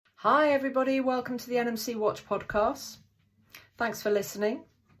Hi everybody, welcome to the NMC Watch podcast. Thanks for listening.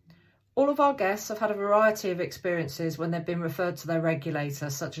 All of our guests have had a variety of experiences when they've been referred to their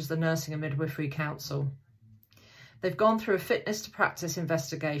regulator, such as the Nursing and Midwifery Council. They've gone through a fitness to practice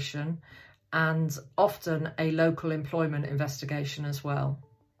investigation and often a local employment investigation as well.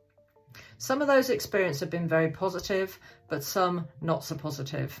 Some of those experiences have been very positive, but some not so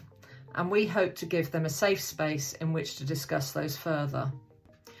positive. And we hope to give them a safe space in which to discuss those further.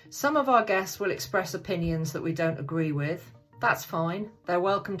 Some of our guests will express opinions that we don't agree with. That's fine. They're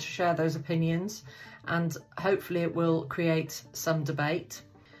welcome to share those opinions and hopefully it will create some debate.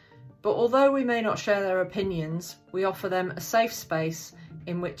 But although we may not share their opinions, we offer them a safe space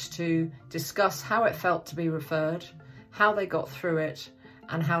in which to discuss how it felt to be referred, how they got through it,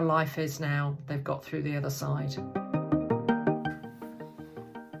 and how life is now they've got through the other side.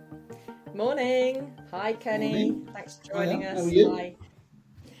 Morning. Hi, Kenny. Morning. Thanks for joining us. How are you? Hi.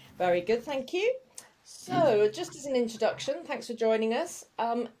 Very good, thank you. So, just as an introduction, thanks for joining us.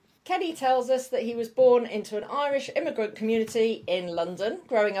 Kenny tells us that he was born into an Irish immigrant community in London,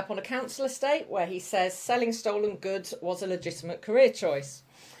 growing up on a council estate where he says selling stolen goods was a legitimate career choice.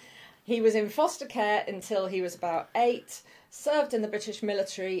 He was in foster care until he was about 8, served in the British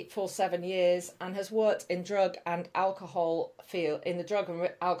military for 7 years, and has worked in drug and alcohol field in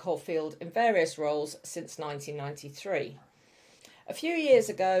various roles since 1993. A few years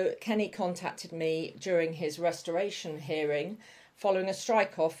ago, Kenny contacted me during his restoration hearing following a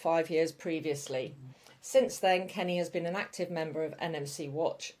strike-off 5 years previously. Since then, Kenny has been an active member of NMC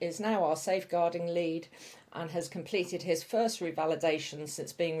Watch, is now our safeguarding lead and has completed his first revalidation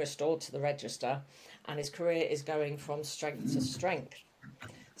since being restored to the register, and his career is going from strength to strength.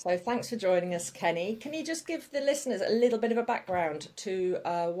 So thanks for joining us, Kenny. Can you just give the listeners a little bit of a background to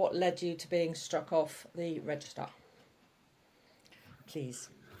what led you to being struck off the register? Please.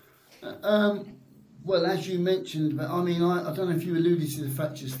 Well, as you mentioned, but I don't know if you alluded to the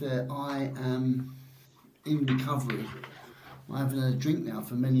fact just there, I am in recovery. I haven't had a drink now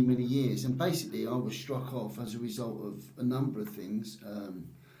for many, many years, and basically I was struck off as a result of a number of things.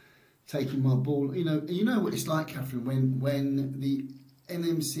 Taking my ball, you know what it's like, Catherine, when the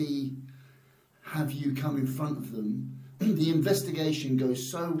NMC have you come in front of them, the investigation goes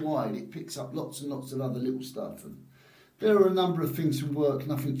so wide, it picks up lots and lots of other little stuff. And there are a number of things from work,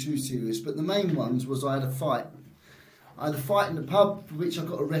 nothing too serious, but the main ones was I had a fight. I had a fight in the pub for which I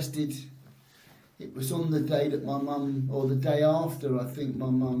got arrested. It was on the day that my mum, or the day after, I think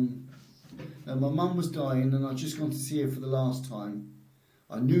my mum was dying, and I'd just gone to see her for the last time.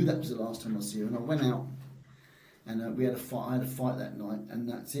 I knew that was the last time I see her, and I went out, and we had a fight. I had a fight that night, and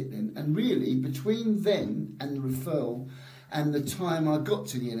that's it then. And really, between then and the referral, and the time I got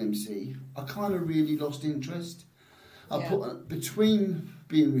to the NMC, I kind of really lost interest. Between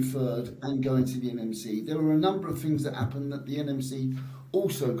being referred and going to the NMC, there were a number of things that happened that the NMC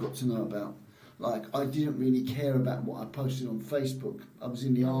also got to know about. Like, I didn't really care about what I posted on Facebook. I was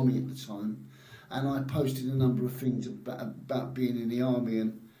in the army at the time, and I posted a number of things about being in the army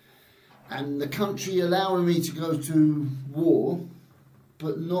and the country allowing me to go to war,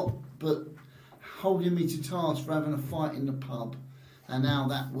 but holding me to task for having a fight in the pub, and now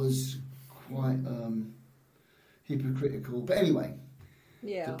that was quite hypocritical. But anyway,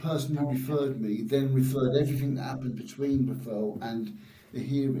 the person who referred me then referred everything that happened between referral and the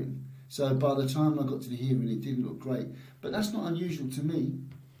hearing. So by the time I got to the hearing, it didn't look great. But that's not unusual to me.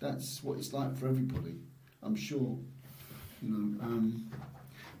 That's what it's like for everybody, I'm sure.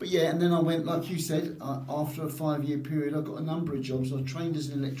 But yeah, and then I went, like you said, after a 5-year period, I got a number of jobs. I trained as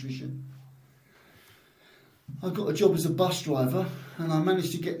an electrician. I got a job as a bus driver, and I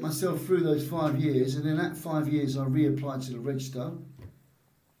managed to get myself through those 5 years. And in that 5 years, I reapplied to the register,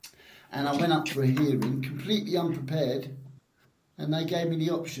 and I went up for a hearing, completely unprepared. And they gave me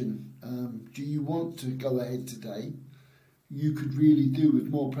the option: do you want to go ahead today? You could really do with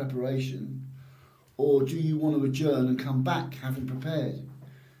more preparation, or do you want to adjourn and come back having prepared?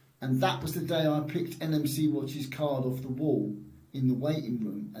 And that was the day I picked NMC Watch's card off the wall in the waiting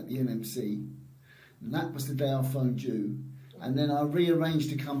room at the NMC. And that was the day I phoned you. And then I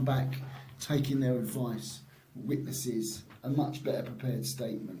rearranged to come back, taking their advice, witnesses, a much better prepared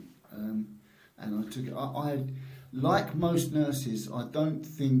statement. And I took it. I like most nurses, I don't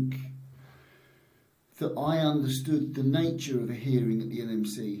think that I understood the nature of a hearing at the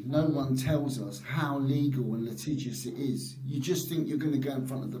NMC. No one tells us how legal and litigious it is. You just think you're going to go in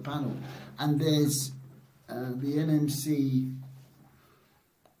front of the panel. And there's the NMC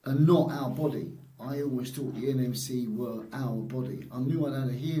are not our body. I always thought the NMC were our body. I knew I'd had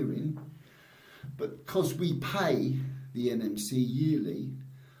a hearing, but because we pay the NMC yearly,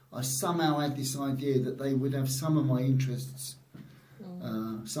 I somehow had this idea that they would have some of my interests,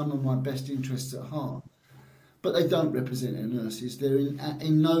 some of my best interests at heart. But they don't represent our nurses. They're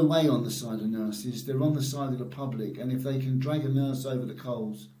in no way on the side of nurses. They're on the side of the public. And if they can drag a nurse over the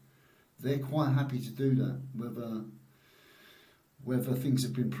coals, they're quite happy to do that, whether things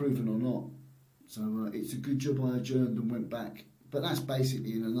have been proven or not. So it's a good job I adjourned and went back. But that's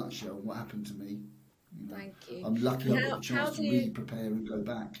basically, in a nutshell, what happened to me. You know, Thank you. I'm lucky I got the chance to really prepare and go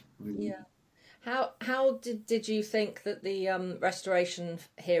back. Really. Yeah. How did you think that the restoration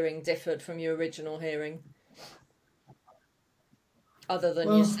hearing differed from your original hearing? Other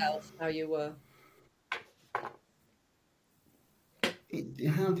than yourself, how you were?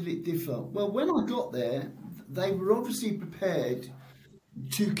 How did it differ? Well, when I got there, they were obviously prepared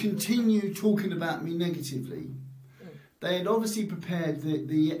to continue talking about me negatively. They had obviously prepared,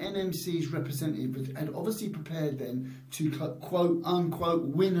 the NMC's representative had obviously prepared then to quote unquote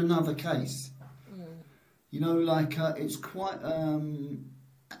win another case. You know, like it's quite the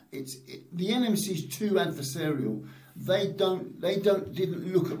NMC's too adversarial. They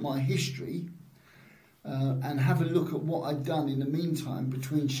didn't look at my history and have a look at what I'd done in the meantime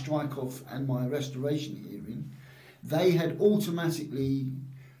between strike-off and my restoration hearing. They had automatically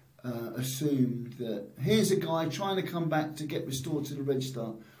assumed that here's a guy trying to come back to get restored to the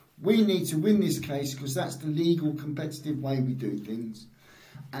register. We need to win this case because that's the legal, competitive way we do things.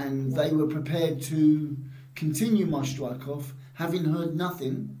 And they were prepared to continue my strike-off, having heard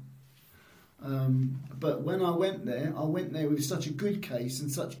nothing. But when I went there with such a good case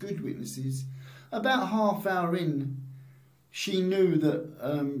and such good witnesses. About half hour in, she knew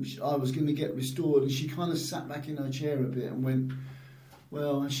that I was going to get restored, and she kind of sat back in her chair a bit and went,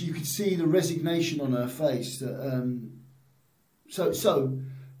 well, and you could see the resignation on her face. That, so,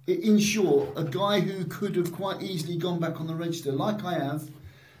 in short, a guy who could have quite easily gone back on the register, like I have,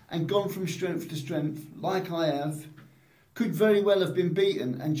 and gone from strength to strength, like I have, could very well have been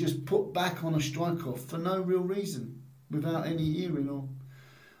beaten and just put back on a strike-off for no real reason, without any hearing or...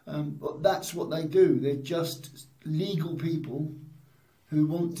 but that's what they do. They're just legal people who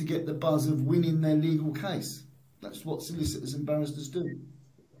want to get the buzz of winning their legal case. That's what solicitors and barristers do.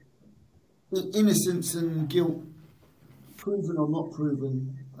 Innocence and guilt, proven or not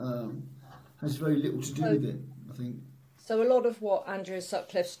proven, has very little to do with it, I think. So a lot of what Andrew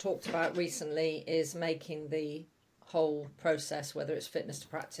Sutcliffe's talked about recently is making the whole process, whether it's fitness to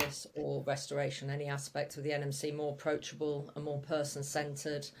practice or restoration, any aspect of the NMC more approachable and more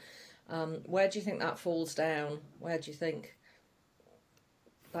person-centred. Where do you think that falls down? Where do you think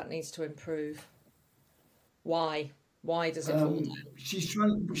that needs to improve? Why? Why does it fall down?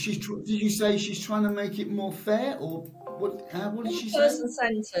 Did you say she's trying to make it more fair, or what? What did she say?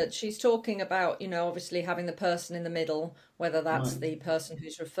 Person-centred. She's talking about, obviously having the person in the middle, whether that's the person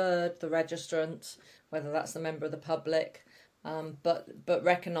who's referred, the registrant, whether that's the member of the public, but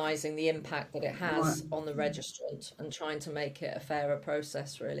recognising the impact that it has on the registrant and trying to make it a fairer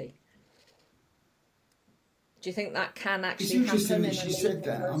process, really. Do you think that can actually happen? It's interesting that she said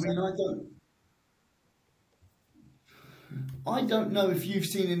that. Process? I mean, I don't know if you've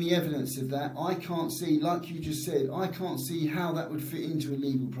seen any evidence of that. I can't see, like you just said, I can't see how that would fit into a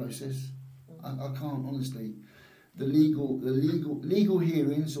legal process. I can't, honestly. The legal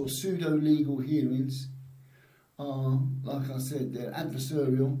hearings or pseudo-legal hearings are, like I said, they're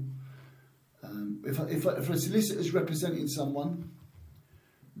adversarial. If a solicitor's representing someone,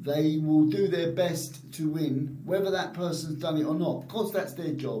 they will do their best to win, whether that person's done it or not, because that's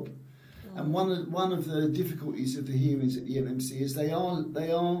their job. And one of the difficulties of the hearings at the NMC is they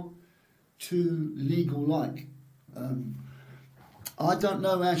are too legal-like. I don't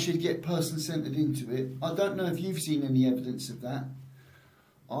know how she'd get person-centred into it. I don't know if you've seen any evidence of that.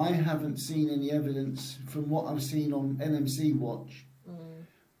 I haven't seen any evidence from what I've seen on NMC Watch.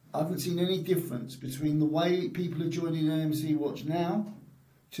 I haven't seen any difference between the way people are joining NMC Watch now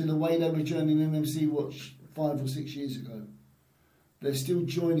to the way they were joining NMC Watch 5 or 6 years ago. They're still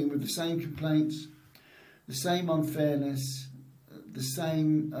joining with the same complaints, the same unfairness, the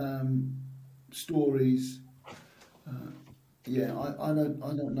same stories. I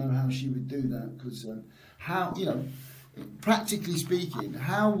don't know how she would do that, because practically speaking,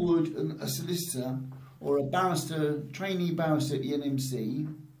 how would a solicitor or a barrister, trainee barrister at the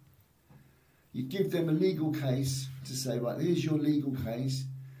NMC, you give them a legal case to say, right, here's your legal case.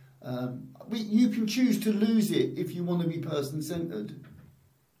 You can choose to lose it if you want to be person-centred.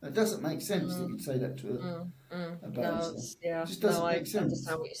 It doesn't make sense that you'd say that to a barrister. It just doesn't make sense.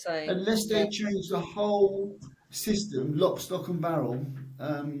 I understand what you're saying. Unless they change the whole system, lock, stock and barrel,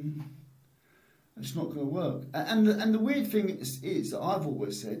 It's not going to work. And the weird thing is that I've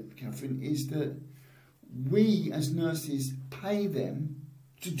always said, Catherine, is that we as nurses pay them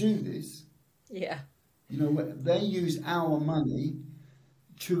to do this. Yeah. You know, they use our money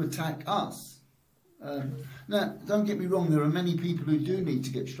to attack us. Now, don't get me wrong, there are many people who do need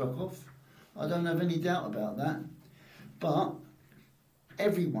to get struck off. I don't have any doubt about that. But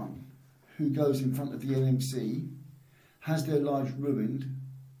everyone who goes in front of the NMC has their lives ruined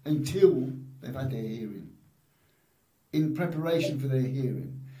until they've had their hearing, in preparation for their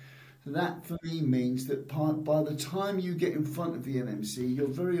hearing. So that for me means that by the time you get in front of the NMC, you're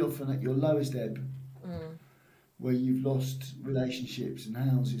very often at your lowest ebb, where you've lost relationships and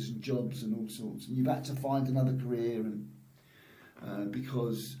houses and jobs and all sorts, and you've had to find another career. And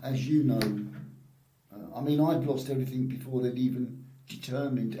because, as you know, I mean, I'd lost everything before they'd even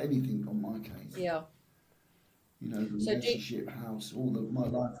determined anything on my case. Yeah. You know, the relationship, house, my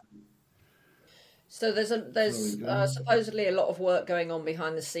life. So there's supposedly a lot of work going on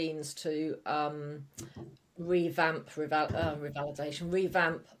behind the scenes to revamp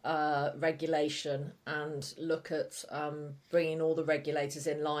regulation and look at bringing all the regulators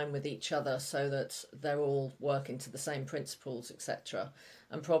in line with each other so that they're all working to the same principles, etc.,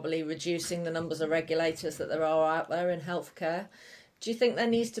 and probably reducing the numbers of regulators that there are out there in healthcare. Do you think there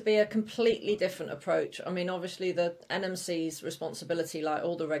needs to be a completely different approach? I mean, obviously the NMC's responsibility, like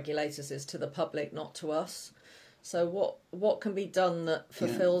all the regulators, is to the public, not to us. So what can be done that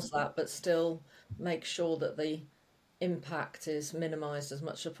fulfills that, but still make sure that the impact is minimised as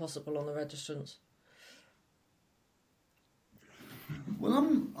much as possible on the registrants? Well,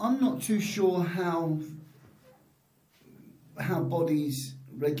 I'm not too sure how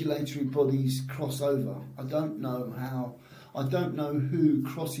regulatory bodies cross over. I don't know who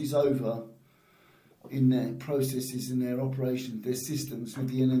crosses over in their processes and their operations, their systems with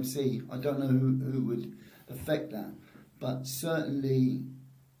the NMC. I don't know who would affect that. But certainly,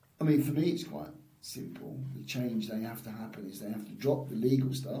 I mean, for me, it's quite simple. The change they have to happen is they have to drop the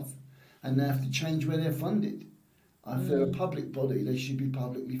legal stuff and they have to change where they're funded. If they're a public body, they should be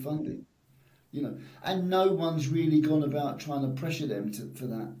publicly funded. You know, and no one's really gone about trying to pressure them to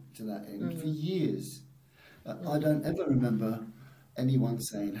that end for years. I don't ever remember anyone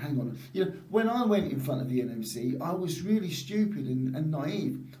saying, hang on. You know, when I went in front of the NMC, I was really stupid and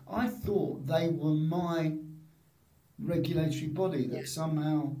naive. I thought they were my regulatory body, that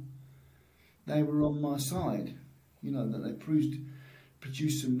somehow they were on my side. You know, that they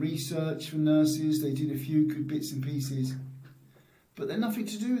produced some research for nurses, they did a few good bits and pieces, but they're nothing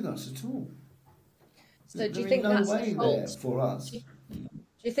to do with us at all. So do you think that's the fault there for us?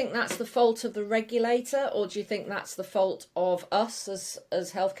 Do you think that's the fault of the regulator, or do you think that's the fault of us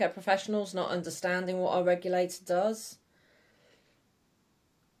as healthcare professionals not understanding what our regulator does?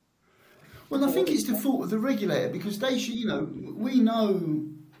 Well, I think it's the fault of the regulator, because they should, you know, we know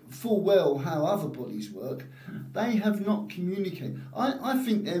full well how other bodies work. They have not communicated. I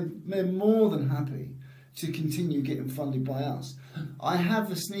think they're more than happy to continue getting funded by us. I have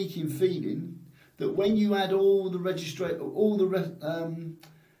a sneaking feeling that when you add all the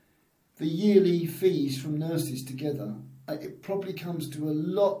yearly fees from nurses together, it probably comes to a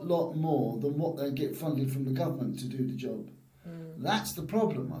lot more than what they get funded from the government to do the job. That's the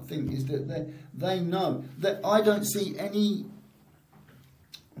problem, I think, is that they know that I don't see any.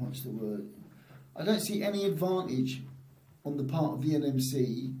 What's the word? I don't see any advantage on the part of the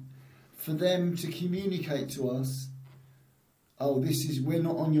NMC for them to communicate to us, oh, we're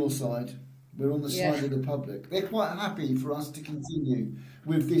not on your side, we're on the side of the public. They're quite happy for us to continue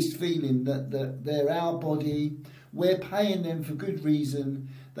with this feeling that they're our body, we're paying them for good reason,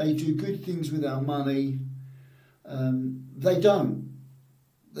 they do good things with our money. They don't.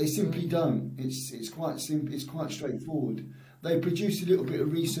 They simply don't. It's quite simple. It's quite straightforward. They produce a little bit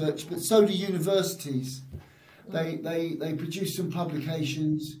of research, but so do universities. They produce some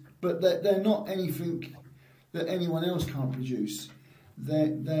publications, but they're not anything that anyone else can't produce.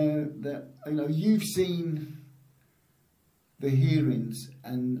 They're you know, you've seen the hearings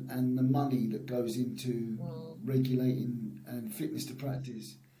and the money that goes into regulating and fitness to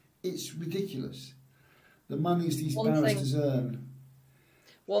practice. It's ridiculous. The monies these barristers earn.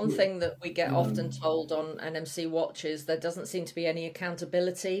 One thing that we get often told on NMC Watch is there doesn't seem to be any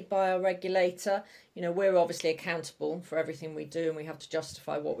accountability by our regulator. You know, we're obviously accountable for everything we do, and we have to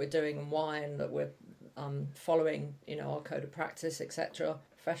justify what we're doing and why, and that we're following, you know, our code of practice, etc.,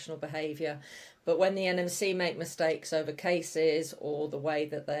 professional behaviour. But when the NMC make mistakes over cases or the way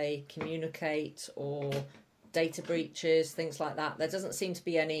that they communicate or data breaches, things like that, there doesn't seem to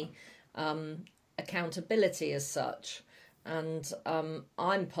be any accountability as such. and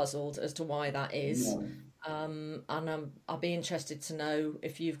I'm puzzled as to why that is. No. And I'll be interested to know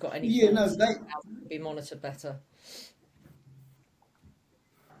if you've got any Yeah, no, thoughts they. on how it can be monitored better.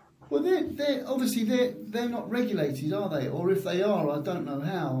 Well, they're obviously they're not regulated, are they? Or if they are, I don't know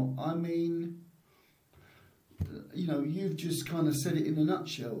how. I mean, you know, you've just kind of said it in a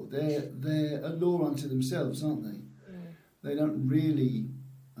nutshell. They're a law unto themselves, aren't they? Mm. They don't really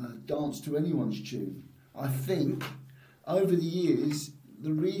dance to anyone's tune. I think over the years,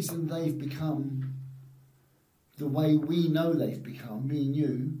 the reason they've become the way we know they've become, me and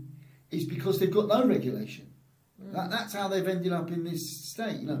you, is because they've got no regulation. That's how they've ended up in this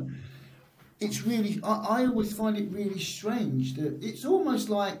state. You know, it's really. I always find it really strange that it's almost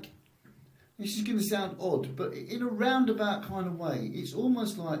like. This is going to sound odd, but in a roundabout kind of way, it's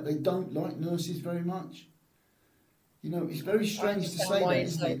almost like they don't like nurses very much. You know, it's very I strange to understand say why that, you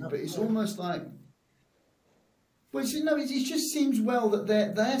isn't say it? that. But it's Yeah. almost like. Well, no, it just seems well that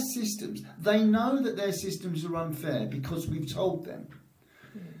their systems. They know that their systems are unfair because we've told them.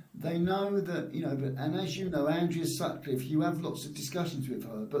 They know that, you know, and as you know, Andrea Sutcliffe, you have lots of discussions with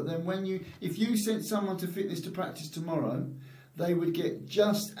her. But then if you sent someone to fitness to practice tomorrow, they would get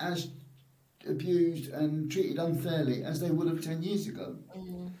just as abused and treated unfairly as they would have 10 years ago.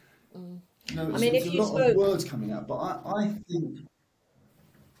 Mm, mm. You know, I it's, mean, it's if a you lot of spoke, words coming out, but I think.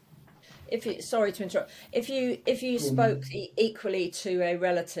 if you, sorry to interrupt, if you Go on. spoke equally to a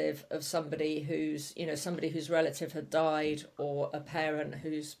relative of somebody somebody whose relative had died, or a parent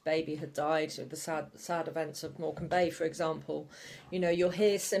whose baby had died, the sad events of Morecambe Bay, for example, you'll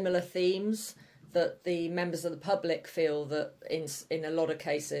hear similar themes, that the members of the public feel that in a lot of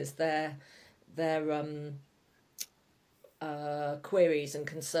cases their queries and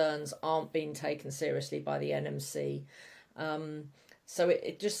concerns aren't being taken seriously by the NMC. Um, so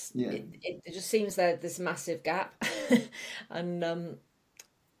it just Yeah. it just seems that there's a massive gap, and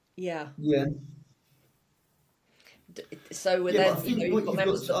yeah. Yeah. So Yeah, but then I think you've what got you've got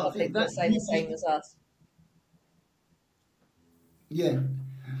members to, of the I public think that are that saying the same as us. yeah.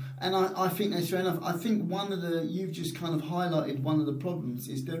 And I think that's fair enough. I think you've just kind of highlighted one of the problems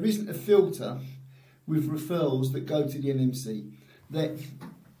is there isn't a filter with referrals that go to the NMC. That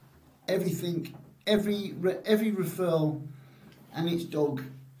everything, every referral and its dog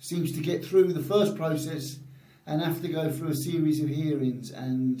seems to get through the first process and have to go through a series of hearings.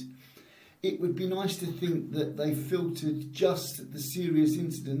 And it would be nice to think that they filtered just the serious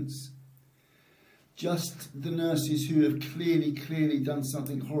incidents, just the nurses who have clearly done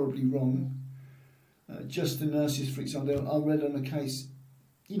something horribly wrong. Just the nurses, for example, I read on a case,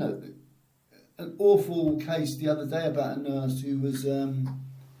 you know, an awful case the other day about a nurse who was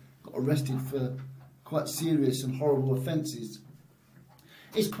got arrested for quite serious and horrible offences.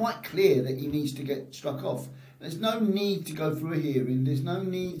 It's quite clear that he needs to get struck off. There's no need to go through a hearing. There's no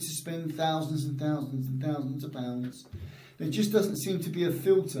need to spend thousands and thousands and thousands of pounds. There just doesn't seem to be a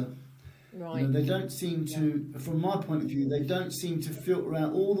filter. You Right. know, they don't seem Yeah. to, from my point of view, they don't seem to filter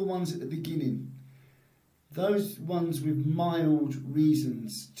out all the ones at the beginning. Those ones with mild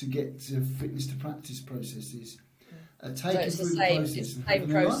reasons to get to fitness to practice processes are So taken it's the through the same. process It's and the same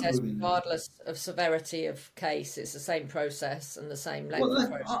having a life process, ruined. regardless of severity of case. It's the same process and the same length Well, of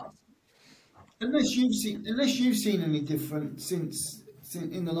process. unless you've seen any different since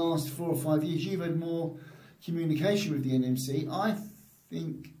in the last 4 or 5 years, you've had more communication with the NMC. I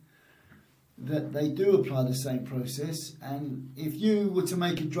think that they do apply the same process, and if you were to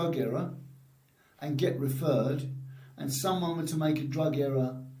make a drug error and get referred, and someone were to make a drug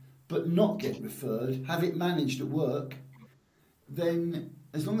error but not get referred, have it managed at work, then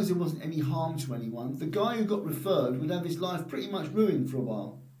as long as there wasn't any harm to anyone, the guy who got referred would have his life pretty much ruined for a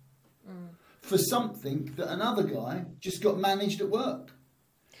while for something that another guy just got managed at work.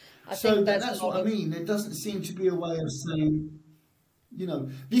 I So think there's a that's lot what I of mean. There doesn't seem to be a way of saying, you know,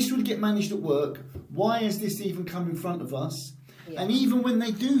 this would get managed at work. Why has this even come in front of us? yeah. And even when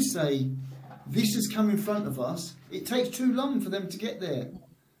they do say, this has come in front of us, it takes too long for them to get there.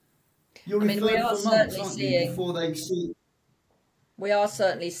 You're I mean, we referred are for months, certainly aren't you, seeing before they see. we are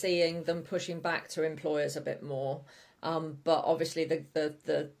certainly seeing them pushing back to employers a bit more. But obviously,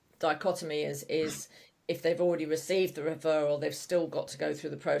 the dichotomy is if they've already received the referral, they've still got to go through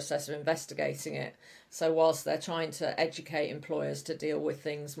the process of investigating it. So whilst they're trying to educate employers to deal with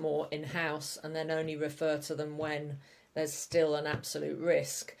things more in-house and then only refer to them when there's still an absolute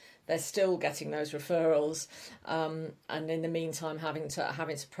risk, they're still getting those referrals, and in the meantime having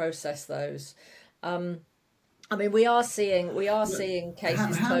to process those. I mean, we are seeing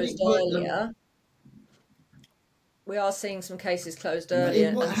cases How did closed it work though? earlier. We are seeing some cases closed earlier,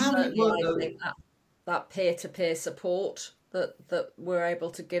 and How did it certainly work I though? think that peer-to-peer support that we're able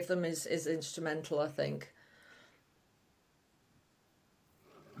to give them is instrumental, I think.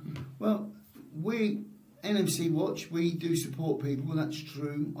 Well, we, NMC Watch, we do support people, that's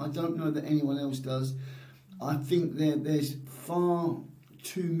true. I don't know that anyone else does. I think there's far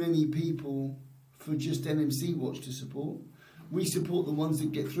too many people for just NMC Watch to support. We support the ones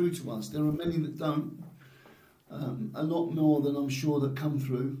that get through to us. There are many that don't. A lot more than I'm sure that come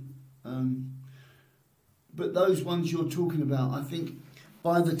through. But those ones you're talking about, I think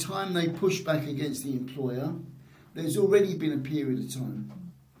by the time they push back against the employer, there's already been a period of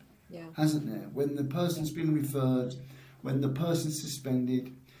time, hasn't there? When the person's been referred, when the person's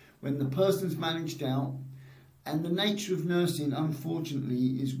suspended, when the person's managed out. And the nature of nursing,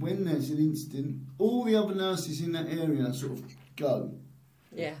 unfortunately, is when there's an incident, all the other nurses in that area sort of go.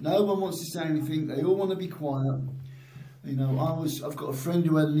 Yeah. No one wants to say anything. They all want to be quiet. You know, I've got a friend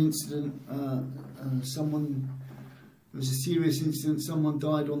who had an incident. It was a serious incident. Someone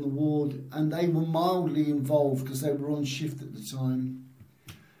died on the ward, and they were mildly involved because they were on shift at the time.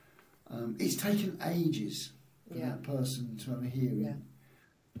 It's taken ages for that person to have a hearing,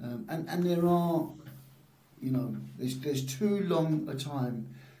 and there are, you know, there's too long a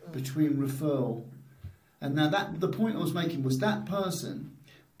time between referral. And now the point I was making was that person,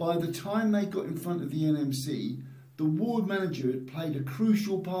 by the time they got in front of the NMC, the ward manager had played a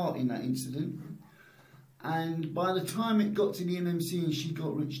crucial part in that incident. And by the time it got to the NMC and she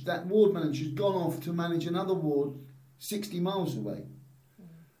got reached, that ward manager had gone off to manage another ward 60 miles away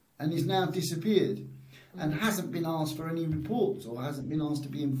and is now disappeared and hasn't been asked for any reports or hasn't been asked to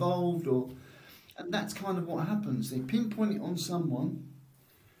be involved. And that's kind of what happens. They pinpoint it on someone.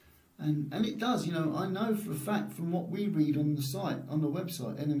 And it does, you know, I know for a fact from what we read on the site, on the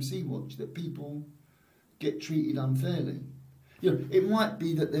website, NMC Watch, that people get treated unfairly. You know, it might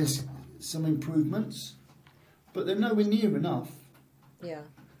be that there's some improvements, but they're nowhere near enough. Yeah.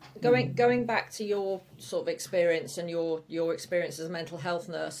 Going back to your sort of experience and your experience as a mental health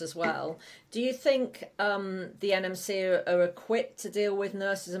nurse as well, do you think the NMC are equipped to deal with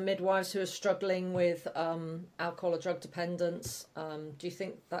nurses and midwives who are struggling with alcohol or drug dependence? Do you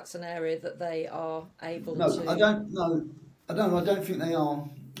think that's an area that they are able to? No, I don't know. I don't think they are.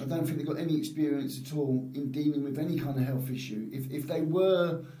 I don't think they've got any experience at all in dealing with any kind of health issue. If they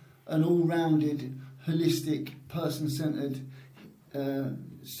were an all-rounded, holistic, person-centred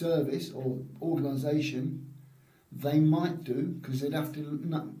service or organisation, they might do, because they'd have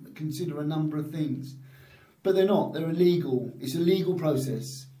to consider a number of things. But they're not. They're illegal. It's a legal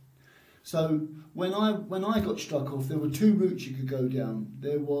process. So when I got struck off, there were two routes you could go down.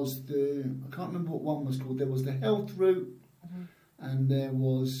 There was I can't remember what one was called. There was the health route, and there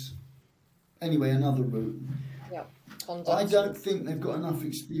was, anyway, another route. Yeah. I don't think they've got enough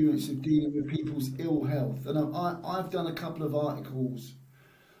experience of dealing with people's ill health. And I've done a couple of articles.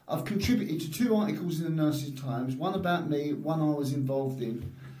 I've contributed to 2 articles in the Nursing Times, one about me, one I was involved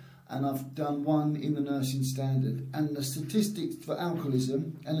in, and I've done one in the Nursing Standard. And the statistics for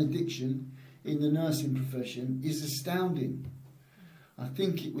alcoholism and addiction in the nursing profession is astounding. I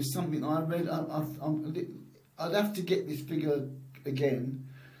think it was something I read, I'd have to get this figure again,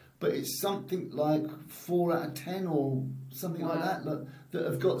 but it's something like 4 out of 10 or something like that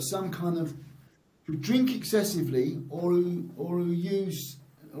have got some kind of, who drink excessively or who use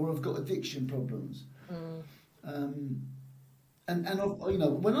or have got addiction problems. And you know,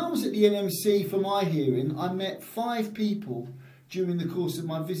 when I was at the NMC for my hearing, I met 5 people during the course of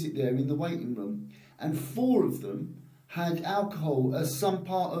my visit there in the waiting room, and 4 of them had alcohol as some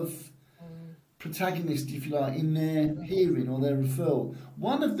part of protagonist, if you like, in their hearing or their referral.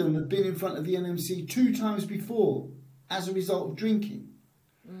 One of them had been in front of the NMC 2 times before as a result of drinking.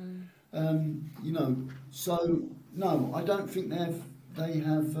 You know, so no, I don't think they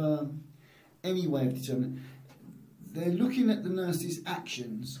have any way of determining. They're looking at the nurse's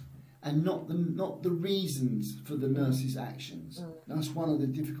actions and not the reasons for the nurse's actions. That's one of the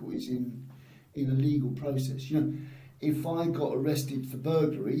difficulties in a legal process. You know, if I got arrested for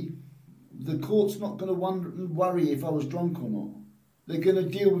burglary, the court's not going to worry if I was drunk or not. They're going to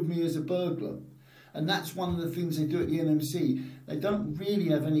deal with me as a burglar. And that's one of the things they do at the NMC. They don't really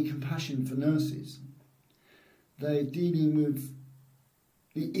have any compassion for nurses. They're dealing with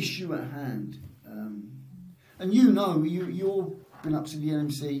the issue at hand. And you know, you've been up to the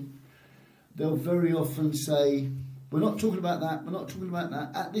NMC, they'll very often say, we're not talking about that, we're not talking about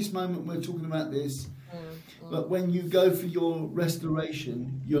that. At this moment, we're talking about this. But when you go for your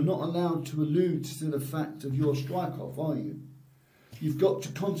restoration, you're not allowed to allude to the fact of your strike-off, are you? You've got to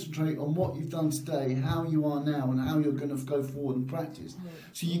concentrate on what you've done today, how you are now, and how you're going to go forward and practice.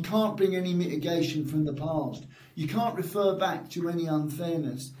 So you can't bring any mitigation from the past. You can't refer back to any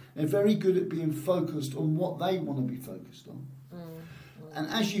unfairness. They're very good at being focused on what they want to be focused on. And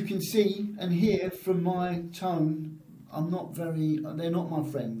as you can see and hear from my tone, they're not my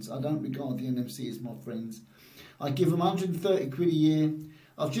friends. I don't regard the NMC as my friends. I give them 130 quid a year.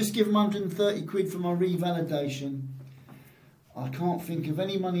 I've just given them 130 quid for my revalidation. I can't think of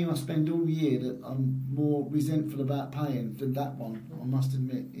any money I spend all year that I'm more resentful about paying than that one. I must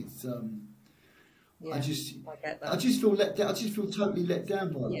admit, it's I just feel let down. I just feel totally let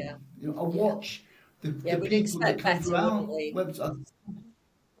down by that. I watch the people that come through our website.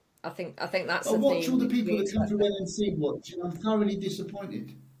 I think that's I the watch theme. all the people that come through NMC Watch, and I'm thoroughly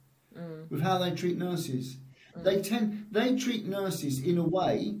disappointed with how they treat nurses. They treat nurses in a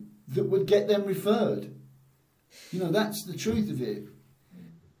way that would get them referred. That's the truth of it.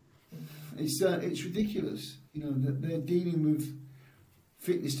 It's ridiculous. That they're dealing with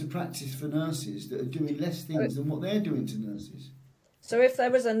fitness to practice for nurses that are doing less things than what they're doing to nurses. So if there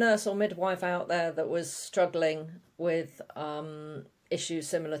was a nurse or midwife out there that was struggling with issues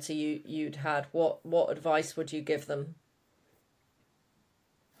similar to you'd had, what advice would you give them?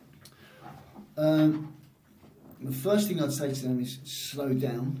 The first thing I'd say to them is slow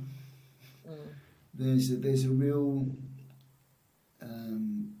down. There's a real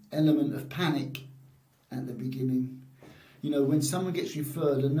element of panic at the beginning. When someone gets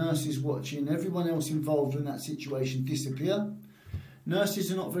referred, a nurse is watching, everyone else involved in that situation disappear.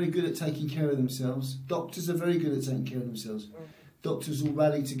 Nurses are not very good at taking care of themselves. Doctors are very good at taking care of themselves. Doctors will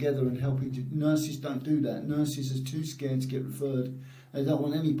rally together and helping. Nurses don't do that. Nurses are too scared to get referred. They don't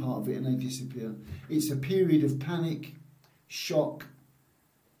want any part of it and they disappear. It's a period of panic, shock,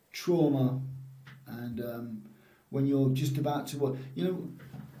 trauma, and when you're just about to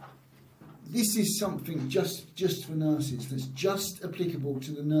this is something just for nurses that's just applicable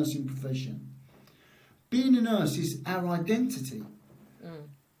to the nursing profession. Being a nurse is our identity.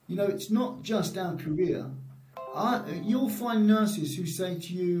 It's not just our career. You'll find nurses who say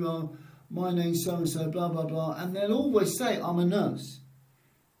to you, my name's so-and-so, blah, blah, blah, and they'll always say, I'm a nurse.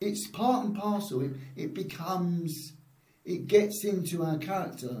 It's part and parcel. It gets into our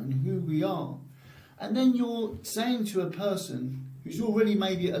character and who we are. And then you're saying to a person who's already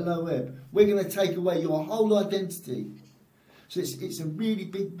maybe at a low ebb, we're going to take away your whole identity. So it's a really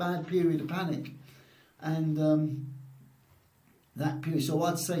big, bad period of panic. And that period, so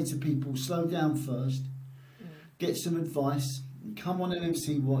I'd say to people, slow down first, get some advice, come on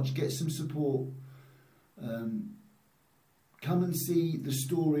NMC Watch, get some support, come and see the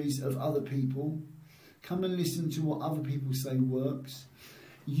stories of other people, come and listen to what other people say works.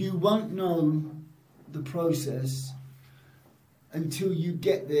 You won't know the process until you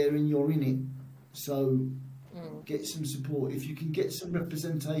get there and you're in it. So get some support. If you can get some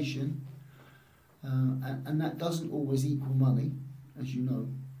representation, and that doesn't always equal money, as you know,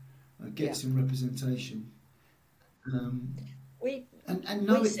 get some representation. And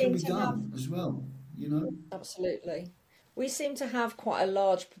know it can be done as well, Absolutely. We seem to have quite a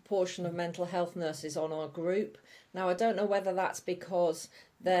large proportion of mental health nurses on our group. Now, I don't know whether that's because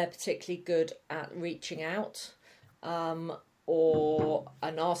they're particularly good at reaching out and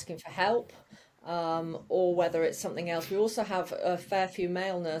asking for help, or whether it's something else. We also have a fair few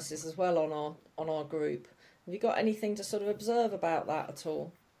male nurses as well on our group. Have you got anything to sort of observe about that at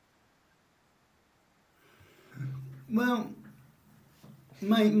all? Well,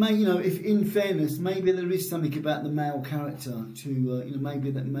 if in fairness, maybe there is something about the male character to,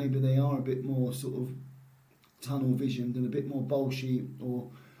 maybe they are a bit more sort of tunnel visioned and a bit more bullshit, or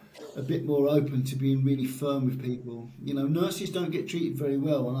a bit more open to being really firm with people. Nurses don't get treated very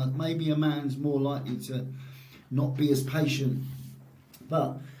well, and maybe a man's more likely to not be as patient.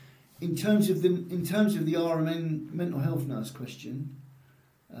 But in terms of the RMN mental health nurse question,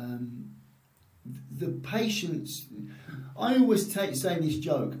 the patients, I always say this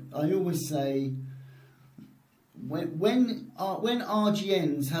joke. I always say when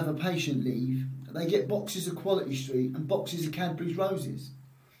RGNs have a patient leave, they get boxes of Quality Street and boxes of Cadbury's Roses.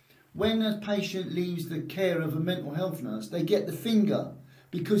 When a patient leaves the care of a mental health nurse, they get the finger,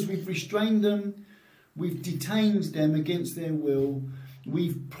 because we've restrained them, we've detained them against their will,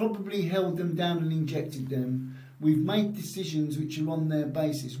 we've probably held them down and injected them, we've made decisions which are on their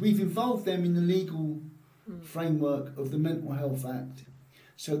basis. We've involved them in the legal framework of the Mental Health Act,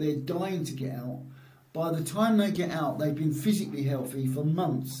 so they're dying to get out. By the time they get out, they've been physically healthy for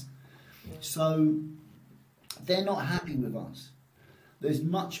months, so they're not happy with us. There's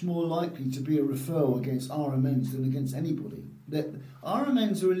much more likely to be a referral against RMNs than against anybody. that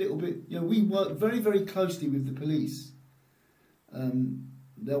RMNs are a little bit, we work very, very closely with the police.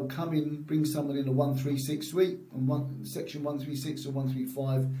 They'll come in, bring someone in a 136 suite, and section 136 or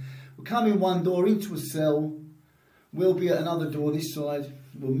 135. We'll come in one door into a cell. We'll be at another door this side.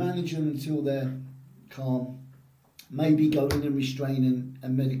 We'll manage them until they're calm. Maybe go in and restrain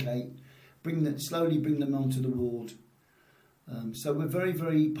and medicate. Slowly bring them onto the ward. So we're very,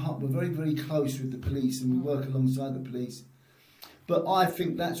 very close with the police, and we work alongside the police. But I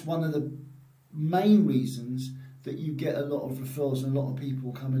think that's one of the main reasons that you get a lot of referrals and a lot of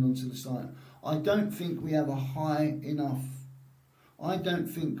people coming onto the site. I don't think we have a high enough. I don't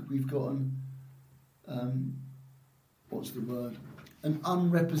think we've got an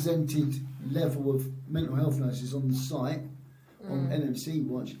unrepresented level of mental health nurses on the site on NMC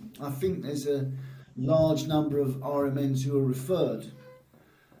Watch. I think there's a large number of RMNs who are referred.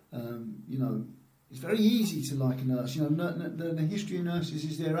 It's very easy to like a nurse. The history of nurses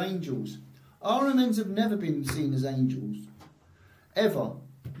is they're angels. RMNs have never been seen as angels, ever.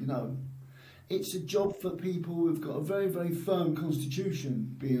 It's a job for people who've got a very, very firm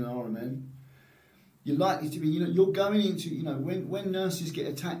constitution. Being an RMN, you're likely to be. You're going into. When nurses get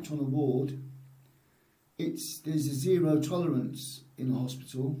attacked on a ward, there's a zero tolerance in the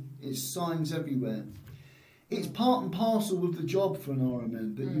hospital. It's signs everywhere. It's part and parcel of the job for an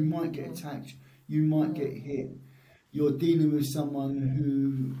RMN that you might get attacked, you might get hit. You're dealing with someone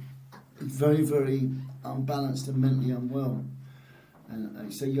who is very, very unbalanced and mentally unwell. I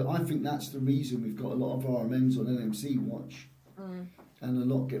think that's the reason we've got a lot of RMNs on NMC Watch, and a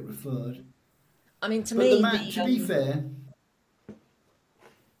lot get referred. I mean, to be fair.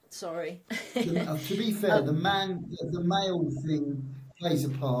 Sorry. To be fair, the male thing plays a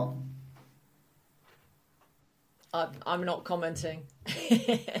part. I'm not commenting.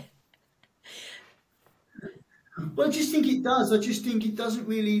 Well, I just think it does. I just think it doesn't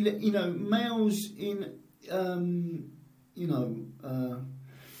really, males in,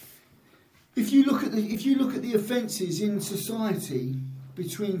 if you look at the offences in society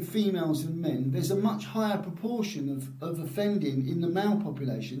between females and men, there's a much higher proportion of offending in the male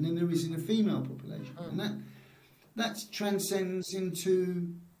population than there is in the female population, and that transcends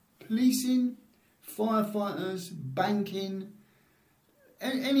into policing, firefighters, banking,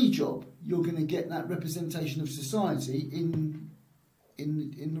 any job. You're going to get that representation of society in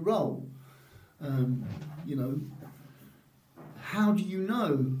the role. How do you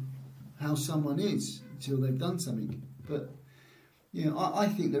know how someone is until they've done something? But I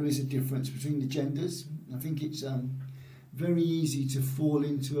think there is a difference between the genders. I think it's very easy to fall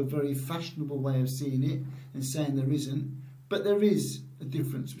into a very fashionable way of seeing it and saying there isn't. But there is a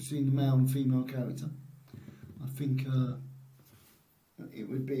difference between the male and female character. I think it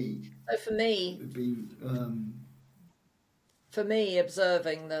would be. So for me,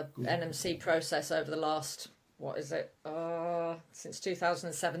 observing the NMC process over the last, since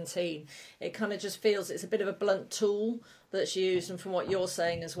 2017, it kind of just feels it's a bit of a blunt tool that's used, and from what you're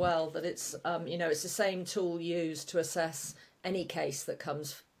saying as well, that it's it's the same tool used to assess any case that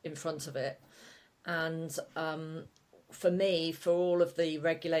comes in front of it. And for me, for all of the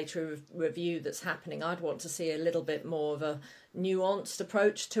regulatory review that's happening, I'd want to see a little bit more of a nuanced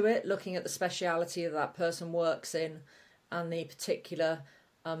approach to it, looking at the speciality that that person works in and the particular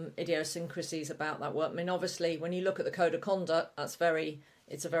idiosyncrasies about that work. I mean, obviously, when you look at the code of conduct, it's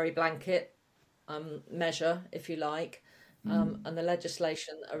a very blanket measure, if you like, and the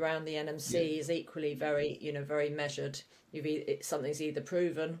legislation around the NMC is equally very, very measured. Something's either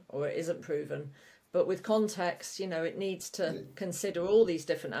proven or it isn't proven. But with context, it needs to consider all these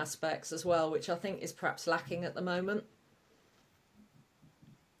different aspects as well, which I think is perhaps lacking at the moment.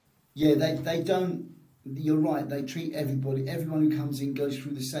 Yeah, they don't. You're right. They treat everybody. Everyone who comes in goes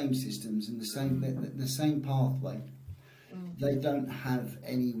through the same systems and the same pathway. They don't have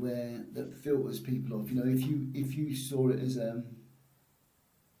anywhere that filters people off. If you saw it as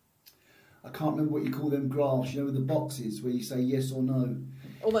I can't remember what you call them graphs. With the boxes where you say yes or no.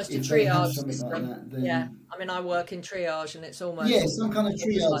 Almost a triage system. Like that, then, I mean, I work in triage, and it's almost some kind of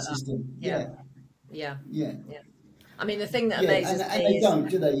triage system. Yeah. I mean, the thing that amazes me and they don't,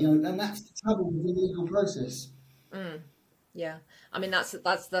 do they? And that's the trouble with the legal process. Yeah, I mean that's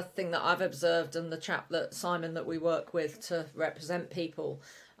the thing that I've observed, and the chap that Simon that we work with to represent people.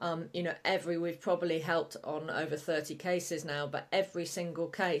 We've probably helped on over 30 cases now, but every single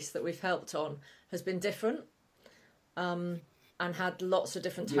case that we've helped on has been different. And had lots of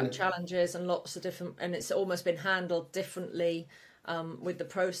different challenges and and it's almost been handled differently with the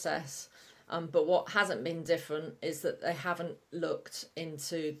process. But what hasn't been different is that they haven't looked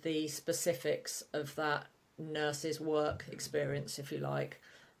into the specifics of that nurses' work experience, if you like,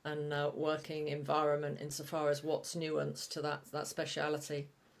 and working environment insofar as what's nuanced to that speciality.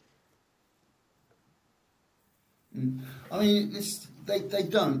 I mean, they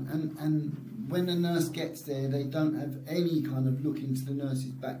don't, and when a nurse gets there, they don't have any kind of look into the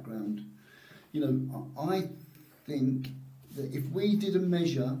nurse's background. You know, I think that if we did a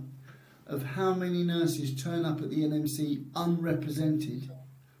measure of how many nurses turn up at the NMC unrepresented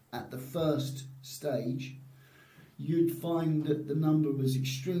at the first stage, you'd find that the number was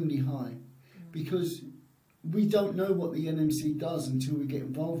extremely high, because we don't know what the NMC does until we get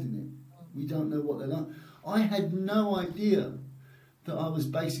involved in it. We don't know what they're like. I had no idea that I was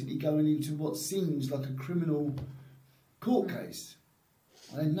basically going into what seems like a criminal court case.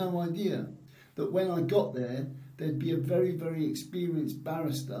 I had no idea that when I got there, there'd be a very, very experienced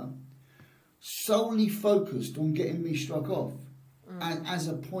barrister solely focused on getting me struck off as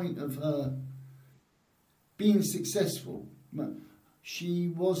a point of her being successful. She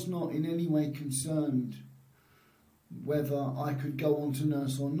was not in any way concerned whether I could go on to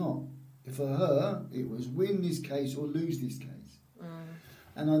nurse or not. For her, it was win this case or lose this case.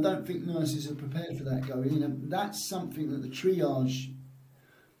 And I don't think nurses are prepared for that going in. And that's something that the triage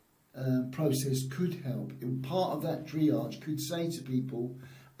process could help. Part of that triage could say to people,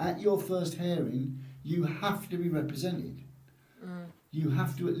 at your first hearing, you have to be represented. You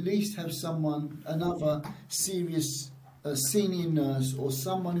have to at least have someone, another serious senior nurse or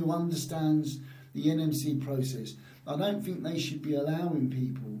someone who understands the NMC process. I don't think they should be allowing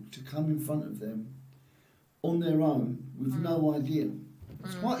people to come in front of them on their own with no idea.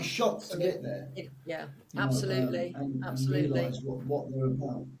 It's quite a shock to get there. Yeah, absolutely, absolutely. And realise what they're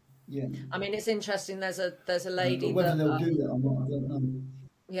about. Yeah. I mean, it's interesting. There's a lady. But whether they'll do that or not, I don't know.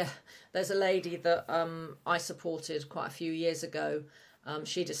 Yeah, there's a lady that I supported quite a few years ago.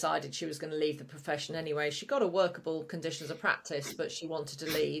 She decided she was going to leave the profession anyway. She got a workable conditions of practice, but she wanted to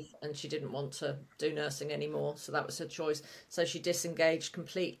leave and she didn't want to do nursing anymore. So that was her choice. So she disengaged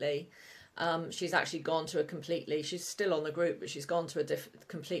completely. She's actually gone to she's still on the group, but she's gone to a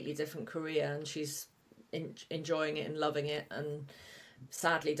completely different career, and she's enjoying it and loving it, and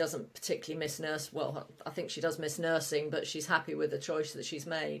sadly doesn't particularly miss nurse. Well, I think she does miss nursing, but she's happy with the choice that she's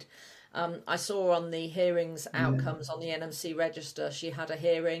made. I saw on the hearings outcomes on the NMC register, she had a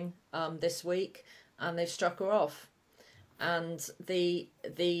hearing this week, and they've struck her off. And the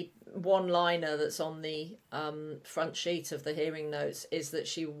one-liner that's on the front sheet of the hearing notes is that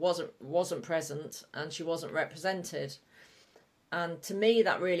she wasn't present and she wasn't represented. And to me,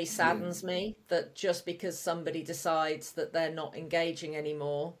 that really saddens me, that just because somebody decides that they're not engaging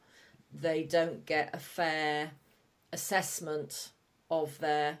anymore, they don't get a fair assessment of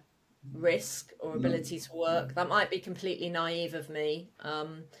their risk or ability to work. That might be completely naive of me,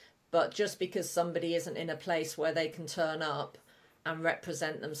 but just because somebody isn't in a place where they can turn up and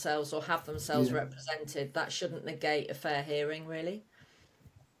represent themselves or have themselves represented, that shouldn't negate a fair hearing, really.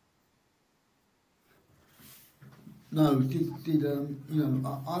 No,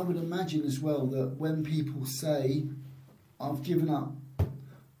 I would imagine as well that when people say, I've given up,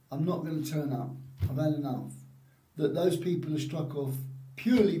 I'm not going to turn up, I've had enough, that those people are struck off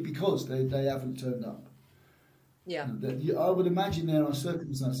purely because they haven't turned up. Yeah. I would imagine there are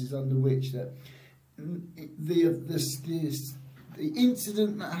circumstances under which that the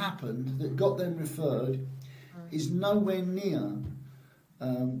incident that happened that got them referred is nowhere near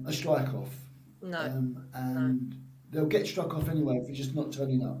a strike off. No. And they'll get struck off anyway for just not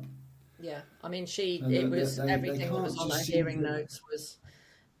turning up. Yeah, I mean, everything that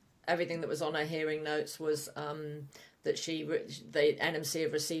was on her hearing notes was that the NMC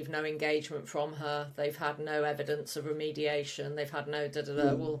have received no engagement from her. They've had no evidence of remediation. They've had no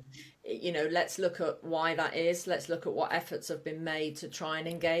Well, let's look at why that is. Let's look at what efforts have been made to try and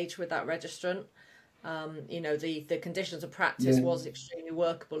engage with that registrant. The conditions of practice was extremely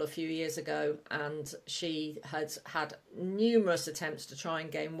workable a few years ago, and she had numerous attempts to try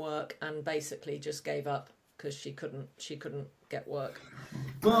and gain work and basically just gave up because she couldn't get work.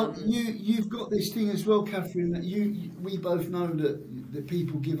 Well, you've got this thing as well, Catherine, that we both know that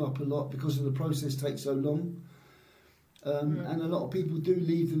people give up a lot because of the process takes so long, and a lot of people do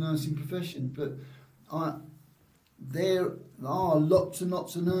leave the nursing profession. But there are lots and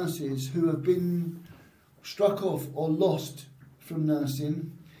lots of nurses who have been struck off or lost from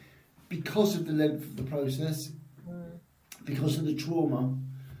nursing because of the length of the process, because of the trauma,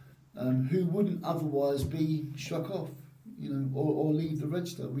 who wouldn't otherwise be struck off, or leave the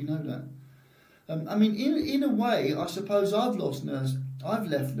register. We know that. I mean, in a way, I suppose I've left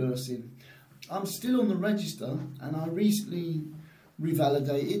nursing. I'm still on the register, and I recently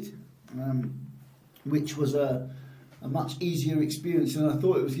revalidated. which was a much easier experience than I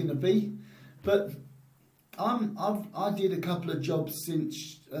thought it was going to be. But I did a couple of jobs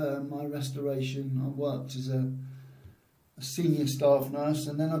since my restoration. I worked as a senior staff nurse,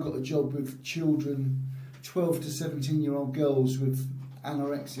 and then I got a job with children, 12 to 17-year-old girls with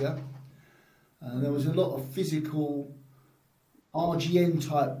anorexia. There was a lot of physical RGN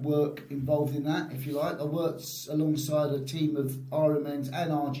type work involved in that, if you like. I worked alongside a team of RMNs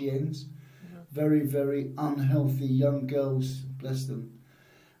and RGNs, very, very unhealthy young girls, bless them.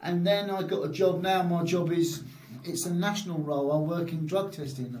 And then I got a job now. My job it's a national role. I work in drug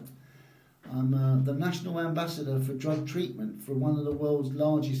testing. I'm the national ambassador for drug treatment for one of the world's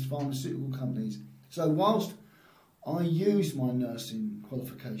largest pharmaceutical companies. So whilst I use my nursing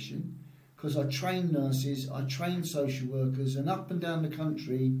qualification, because I train nurses, I train social workers, and up and down the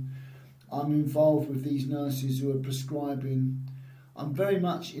country, I'm involved with these nurses who are prescribing. I'm very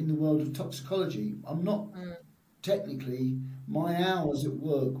much in the world of toxicology. I'm not technically, my hours at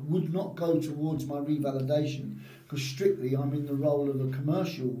work would not go towards my revalidation, because strictly I'm in the role of a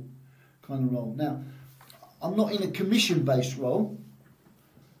commercial kind of role. Now, I'm not in a commission-based role,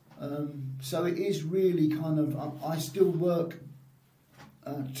 so it is really kind of, I still work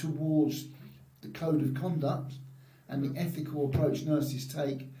towards the code of conduct and the ethical approach nurses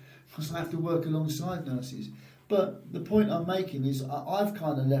take, because I have to work alongside nurses. But the point I'm making is I've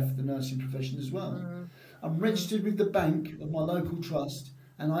kind of left the nursing profession as well. I'm registered with the bank of my local trust,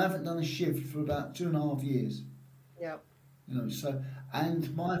 and I haven't done a shift for about 2.5 years. Yeah. You know, so,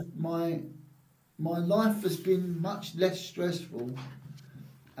 and my life has been much less stressful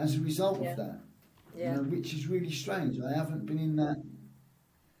as a result of that. Yeah. You know, which is really strange. I haven't been in that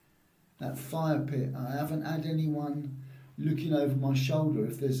fire pit. I haven't had anyone looking over my shoulder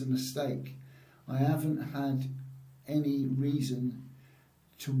if there's a mistake. I haven't had any reason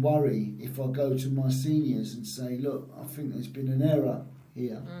to worry if I go to my seniors and say, look, I think there's been an error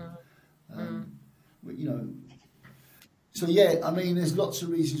here. You know, so yeah, I mean, there's lots of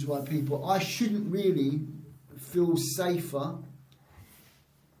reasons why I shouldn't really feel safer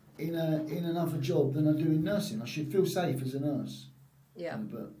in another job than I do in nursing. I should feel safe as a nurse. Yeah.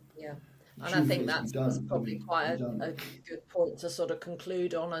 But yeah. And I think that's probably quite a good point to sort of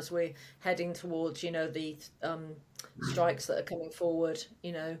conclude on as we're heading towards, you know, the strikes that are coming forward.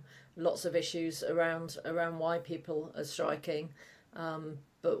 You know, lots of issues around why people are striking,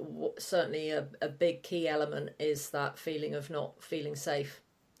 but certainly a big key element is that feeling of not feeling safe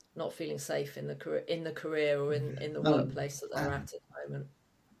in the career or in the workplace that they're at the moment.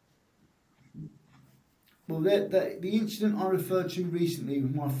 Well, the incident I referred to recently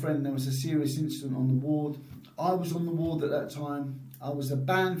with my friend, there was a serious incident on the ward. I was on the ward at that time. I was a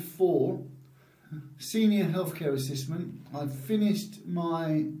Band 4 senior healthcare assistant. I'd finished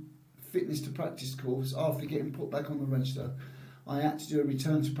my fitness to practice course after getting put back on the register. I had to do a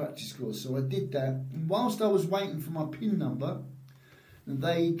return to practice course, so I did that. And whilst I was waiting for my PIN number,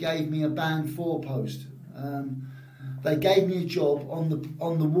 they gave me a Band 4 post. They gave me a job on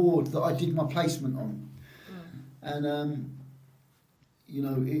the ward that I did my placement on. And you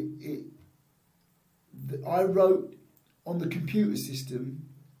know, I wrote on the computer system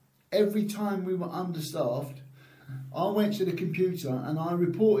every time we were understaffed. I went to the computer and I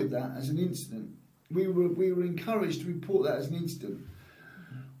reported that as an incident. We were encouraged to report that as an incident.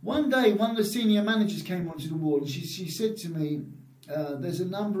 One day, one of the senior managers came onto the ward and she said to me, "There's a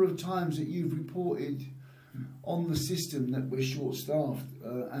number of times that you've reported on the system that we're short-staffed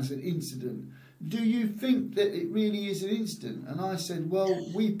as an incident. Do you think that it really is an incident?" And I said, "Well,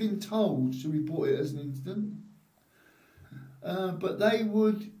 we've been told to report it as an incident, but they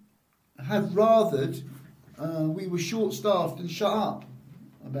would have rathered we were short-staffed and shut up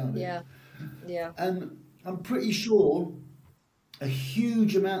about it." Yeah. And I'm pretty sure a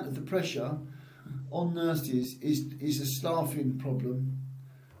huge amount of the pressure on nurses is a staffing problem.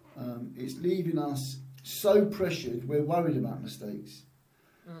 It's leaving us so pressured, we're worried about mistakes.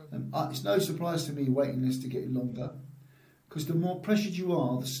 It's no surprise to me waiting lists are getting longer, because the more pressured you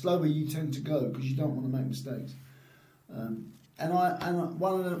are, the slower you tend to go, because you don't want to make mistakes. And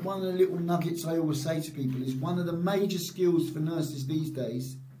one of the little nuggets I always say to people is one of the major skills for nurses these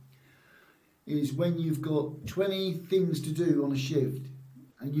days is when you've got 20 things to do on a shift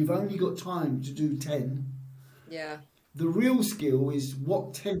and you've only got time to do 10. Yeah. The real skill is,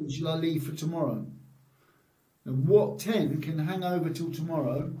 what 10 shall I leave for tomorrow? And what 10 can hang over till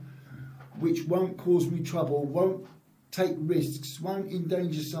tomorrow, which won't cause me trouble, won't take risks, won't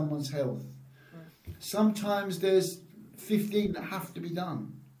endanger someone's health. Sometimes there's 15 that have to be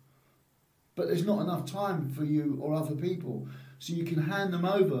done, but there's not enough time for you or other people, so you can hand them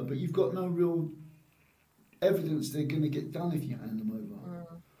over, but you've got no real evidence they're going to get done if you hand them over,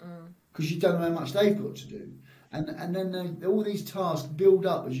 because you don't know how much they've got to do, and then all these tasks build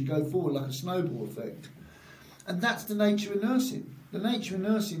up as you go forward like a snowball effect, and that's the nature of nursing. The nature of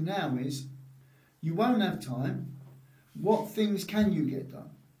nursing now is you won't have time. What things can you get done?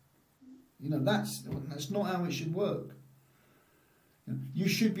 That's not how it should work. You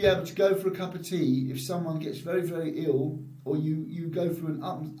should be able to go for a cup of tea if someone gets very, very ill, or you go through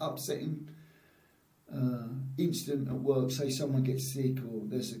an upsetting incident at work. Say someone gets sick, or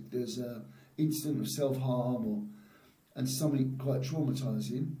there's a incident of self-harm, and something quite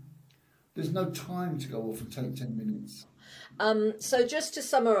traumatising. There's no time to go off and take 10 minutes. So just to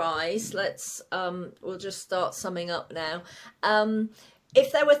summarise, we'll just start summing up now.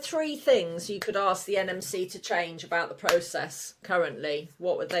 If there were 3 things you could ask the NMC to change about the process currently,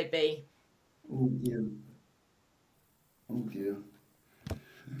 what would they be? Oh dear.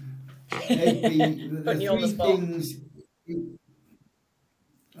 There'd be the 3 things.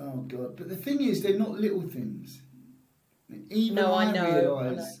 Oh God! But the thing is, they're not little things. Even I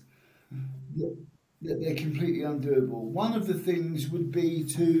realise that they're completely undoable. One of the things would be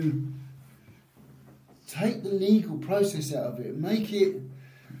to take the legal process out of it, make it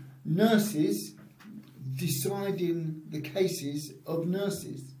nurses deciding the cases of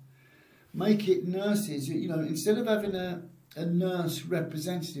nurses. Make it nurses, instead of having a nurse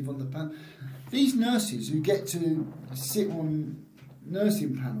representative on the panel, these nurses who get to sit on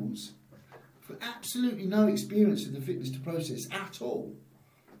nursing panels for absolutely no experience of the fitness to process at all.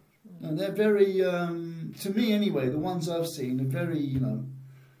 No, they're very, to me anyway, the ones I've seen are very,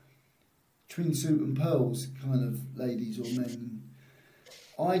 twin suit and pearls kind of ladies or men.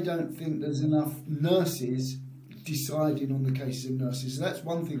 I don't think there's enough nurses deciding on the cases of nurses. So that's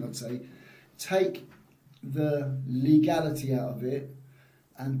one thing I'd say. Take the legality out of it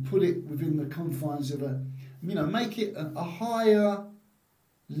and put it within the confines of make it a higher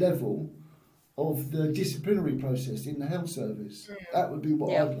level of the disciplinary process in the health service. That would be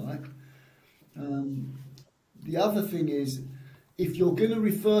what I'd like. The other thing is, if you're going to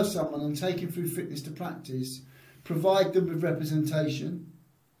refer someone and take him through fitness to practice, provide them with representation,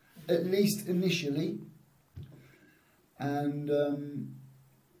 at least initially. And the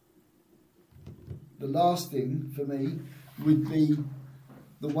last thing for me would be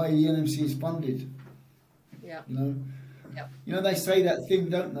the way the NMC is funded. Yeah. They say that thing,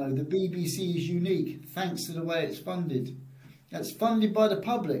 don't they? The BBC is unique thanks to the way it's funded. That's funded by the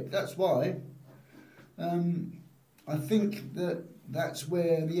public. That's why. I think that's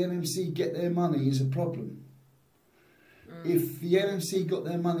where the NMC get their money is a problem. If the NMC got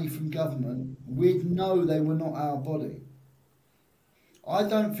their money from government, we'd know they were not our body. I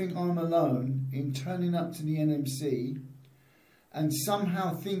don't think I'm alone in turning up to the NMC and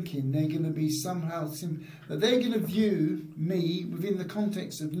somehow thinking they're going to be that they're going to view me within the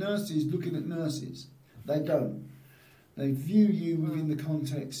context of nurses looking at nurses. They don't. They view you within the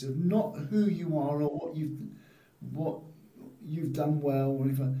context of not who you are or what you've done well or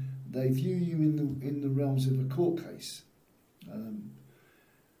anything. They view you in the realms of a court case.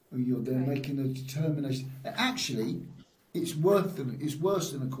 They're making a determination. Actually, it's worse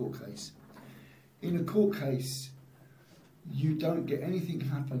than a court case. In a court case, you don't get anything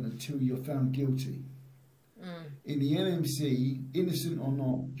happen until you're found guilty. In the NMC, innocent or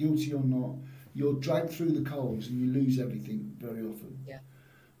not, guilty or not, you're dragged through the coals and you lose everything very often. Yeah.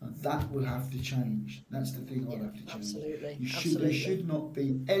 And that will have to change. That's the thing I'd have to change. Absolutely. There should not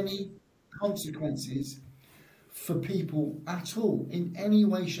be any consequences for people at all, in any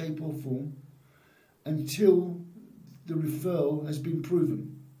way, shape or form, until the referral has been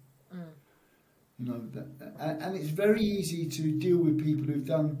proven. And it's very easy to deal with people who've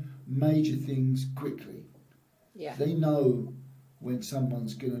done major things quickly. Yeah. They know when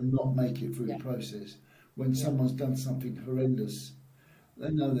someone's going to not make it through the process. When someone's done something horrendous, they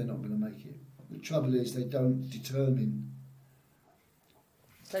know they're not going to make it. The trouble is they don't determine.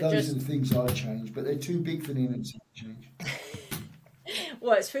 So those are the things I change, but they're too big for the NMC to change.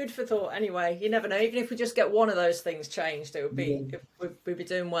 Well, it's food for thought anyway. You never know. Even if we just get one of those things changed, it would be we'd be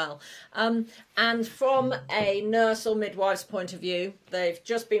doing well. And from a nurse or midwife's point of view, they've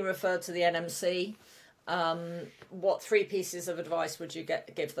just been referred to the NMC. What 3 pieces of advice would you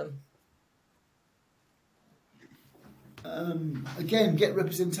give them? Again, get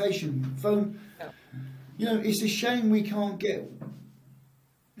representation. Phone. It's a shame we can't get.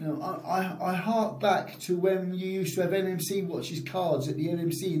 I hark back to when you used to have NMC watches cards at the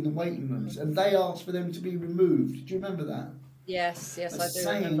NMC in the waiting rooms, and they asked for them to be removed. Do you remember that? Yes, I do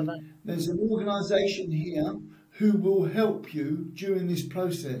remember that. There's an organisation here who will help you during this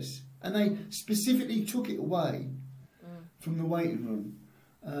process. And they specifically took it away from the waiting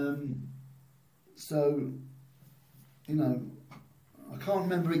room. So, you know, I can't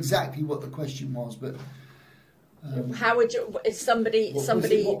remember exactly what the question was, but how would you, if somebody what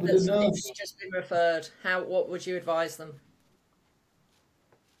that's nurse? literally just been referred, what would you advise them?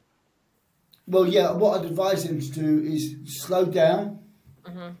 Well, yeah, what I'd advise them to do is slow down,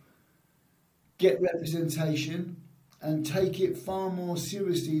 get representation, and take it far more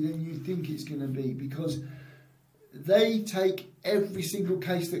seriously than you think it's going to be, because they take every single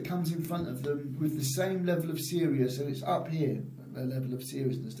case that comes in front of them with the same level of seriousness, and it's up here, the level of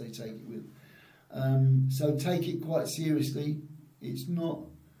seriousness they take it with. So take it quite seriously. It's not,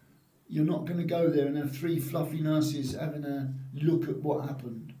 you're not going to go there and have 3 fluffy nurses having a look at what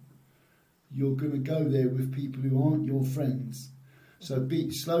happened. You're going to go there with people who aren't your friends. So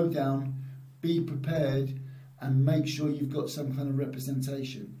slow down, be prepared, and make sure you've got some kind of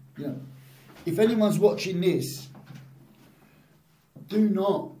representation. You know, if anyone's watching this, do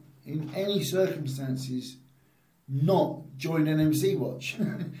not, in any circumstances, not join NMC Watch.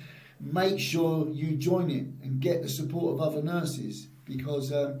 Make sure you join it and get the support of other nurses,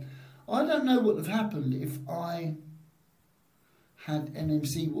 because I don't know what would have happened if I had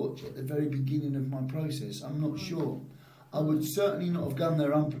NMC Watch at the very beginning of my process. I'm not sure. I would certainly not have gone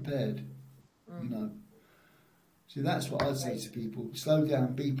there unprepared, you know. So that's what I'd say to people. Slow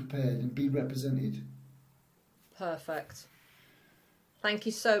down, be prepared, and be represented. Perfect. Thank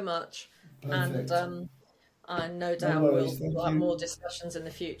you so much. Perfect. And I no doubt we'll have more discussions in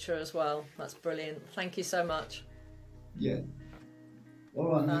the future as well. That's brilliant. Thank you so much. Yeah.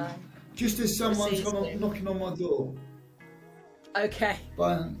 All right. Then. Just as someone's knocking on my door. Okay.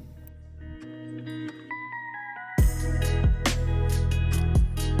 Bye.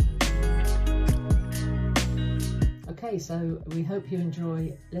 Okay, so we hope you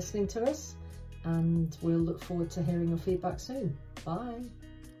enjoy listening to us, and we'll look forward to hearing your feedback soon. Bye.